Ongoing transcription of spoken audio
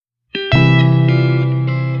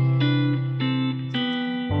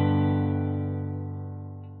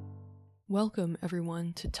Welcome,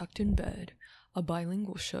 everyone, to Tucked in Bed, a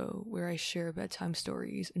bilingual show where I share bedtime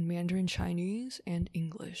stories in Mandarin Chinese and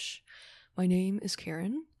English. My name is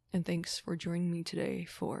Karen, and thanks for joining me today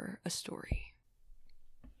for a story.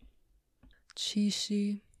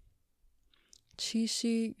 Qixi 七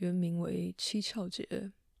夕原名为七巧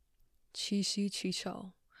节，七夕七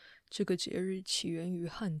巧这个节日起源于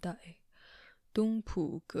汉代。东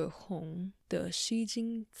浦葛洪的《西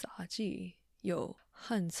京杂记》有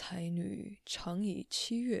汉才女常以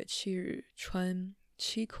7月7日穿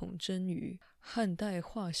七孔针于汉代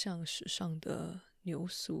画像史上的牛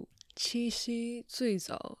俗。七夕最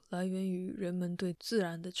早来源于人们对自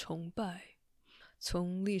然的崇拜。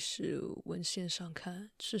从历史文献上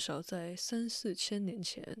看，至少在3-4千年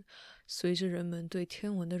前，随着人们对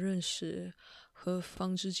天文的认识和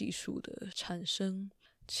纺织技术的产生，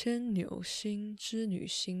牵牛星、织女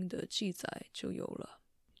星的记载就有了。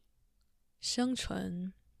相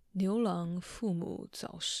传，牛郎父母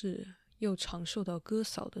早逝，又常受到哥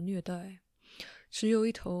嫂的虐待，只有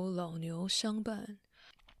一头老牛相伴。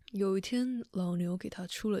有一天，老牛给他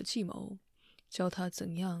出了计谋，教他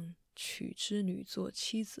怎样娶织女做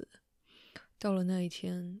妻子。到了那一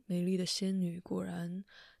天，美丽的仙女果然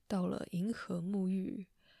到了银河沐浴，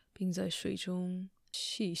并在水中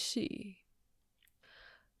嬉戏。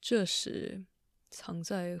这时，藏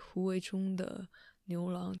在狐围中的牛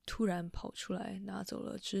郎突然跑出来，拿走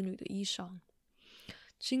了织女的衣裳。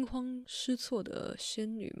惊慌失措的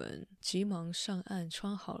仙女们急忙上岸，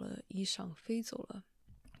穿好了衣裳飞走了。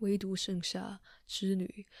唯独剩下织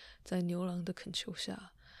女，在牛郎的恳求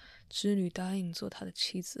下，织女答应做他的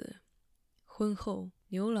妻子。婚后，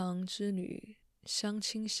牛郎织女相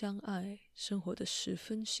亲相爱，生活得十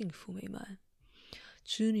分幸福美满。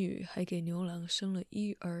织女还给牛郎生了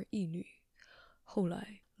1儿1女。后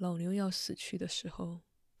来老牛要死去的时候，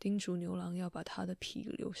叮嘱牛郎要把他的皮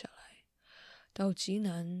留下来，到极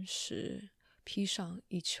难时披上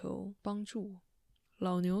以求帮助。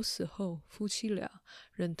老牛死后，夫妻俩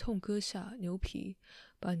忍痛割下牛皮，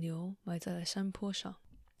把牛埋在了山坡上。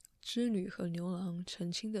织女和牛郎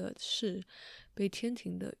成亲的事被天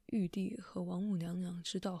庭的玉帝和王母娘娘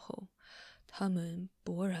知道后，他们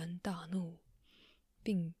勃然大怒，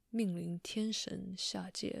并命令天神下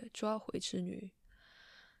界抓回织女。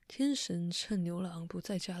天神趁牛郎不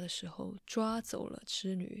在家的时候抓走了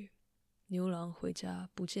织女。牛郎回家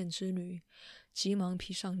不见织女，急忙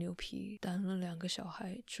披上牛皮，担了2个小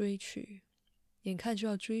孩追去。眼看就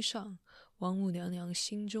要追上，王母娘娘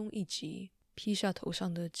心中一急，披下头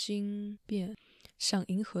上的金辫，向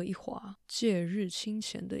银河一划，借日清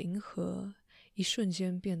浅的银河一瞬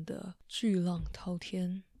间变得巨浪滔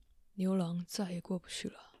天，牛郎再也过不去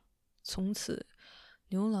了。从此，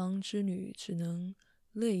牛郎织女只能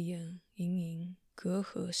泪眼盈盈，隔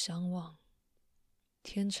河相望。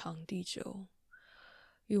天长地久，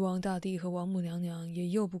玉皇大帝和王母娘娘也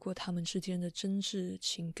拗不过他们之间的真挚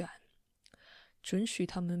情感，准许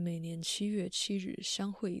他们每年7月7日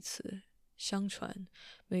相会一次。相传，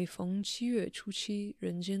每逢7月初7，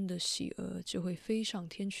人间的喜鹅就会飞上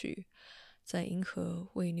天去，在银河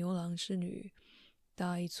为牛郎织女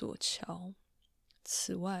搭一座桥。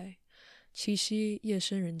此外，七夕夜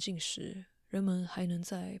深人静时，人们还能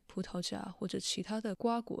在葡萄架或者其他的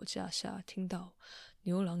瓜果架下听到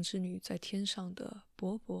牛郎织女在天上的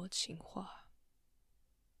薄薄情话。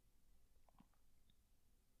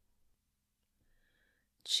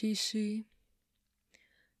Qixi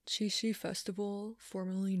Festival,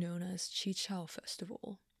 formerly known as Qichao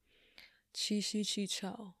Festival. Qixi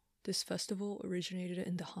Qichao. This festival originated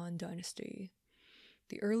in the Han Dynasty.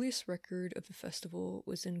 The earliest record of the festival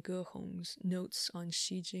was in Ge Hong's notes on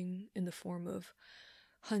Xijing in the form of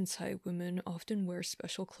Han Cai women often wear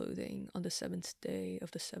special clothing on the 7th day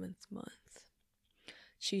of the 7th month.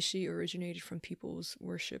 Qixi originated from people's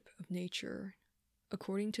worship of nature.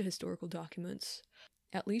 According to historical documents,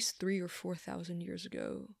 at least 3,000 or 4,000 years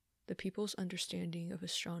ago, the people's understanding of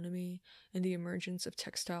astronomy and the emergence of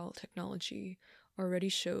textile technology already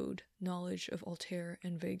showed knowledge of Altair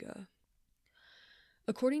and Vega.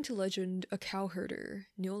 According to legend, a cowherder,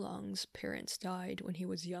 Niu Lang's parents died when he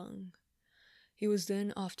was young. He was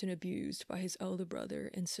then often abused by his elder brother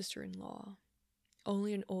and sister-in-law.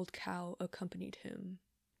 Only an old cow accompanied him.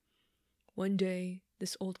 One day,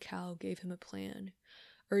 this old cow gave him a plan,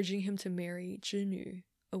 urging him to marry Zhinu,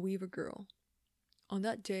 a weaver girl. On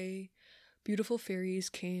that day, beautiful fairies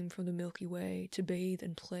came from the Milky Way to bathe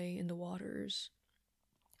and play in the waters.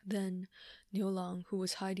 Then, Niu Lang, who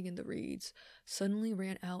was hiding in the reeds, suddenly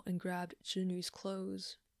ran out and grabbed Zhinu's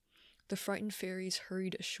clothes. The frightened fairies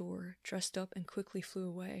hurried ashore, dressed up, and quickly flew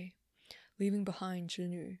away, leaving behind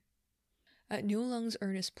Zhinu. At Niu Lang's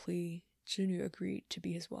earnest plea, Zhinu agreed to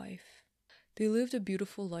be his wife. They lived a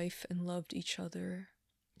beautiful life and loved each other.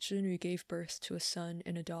 Zhinu gave birth to a son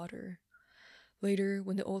and a daughter. Later,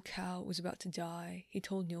 when the old cow was about to die, he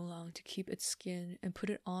told Niulang to keep its skin and put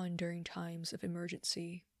it on during times of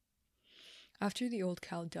emergency. After the old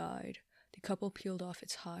cow died, the couple peeled off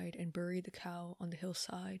its hide and buried the cow on the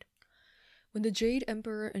hillside. When the Jade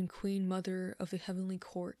Emperor and Queen Mother of the Heavenly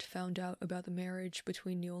Court found out about the marriage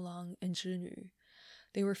between Niulang and Zhinu,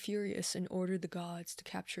 they were furious and ordered the gods to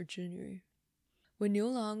capture Zhinu. When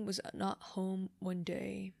Niulang was not home one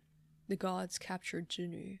day, the gods captured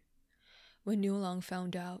Zhinu. When Niulang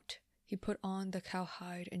found out, he put on the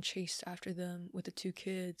cowhide and chased after them with the two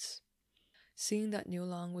kids. Seeing that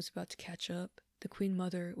Niulang was about to catch up, the Queen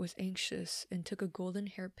Mother was anxious and took a golden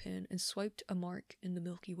hairpin and swiped a mark in the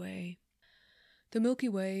Milky Way. The Milky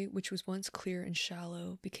Way, which was once clear and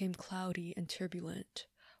shallow, became cloudy and turbulent,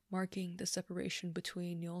 marking the separation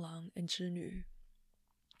between Niulang and Zhinu.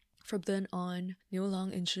 From then on,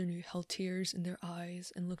 Niulang and Zhinu held tears in their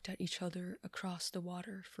eyes and looked at each other across the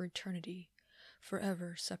water for eternity,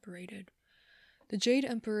 forever separated. The Jade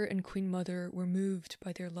Emperor and Queen Mother were moved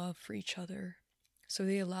by their love for each other, so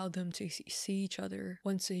they allowed them to see each other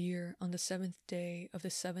once a year on the 7th day of the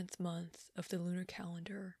 7th month of the lunar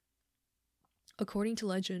calendar. According to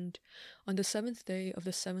legend, on the 7th day of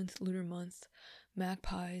the 7th lunar month,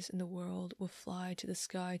 magpies in the world will fly to the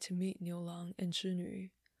sky to meet Niulang and Zhinu.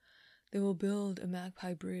 They will build a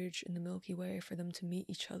magpie bridge in the Milky Way for them to meet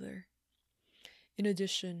each other. In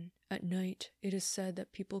addition, at night, it is said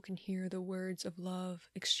that people can hear the words of love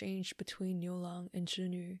exchanged between Niulang and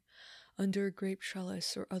Zhinu under a grape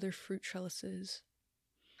trellis or other fruit trellises.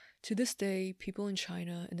 To this day, people in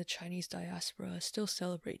China and the Chinese diaspora still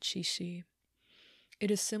celebrate Qixi.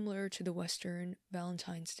 It is similar to the Western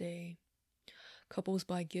Valentine's Day. Couples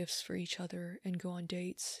buy gifts for each other and go on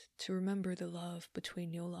dates to remember the love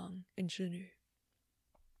between Niulang and Zhinu.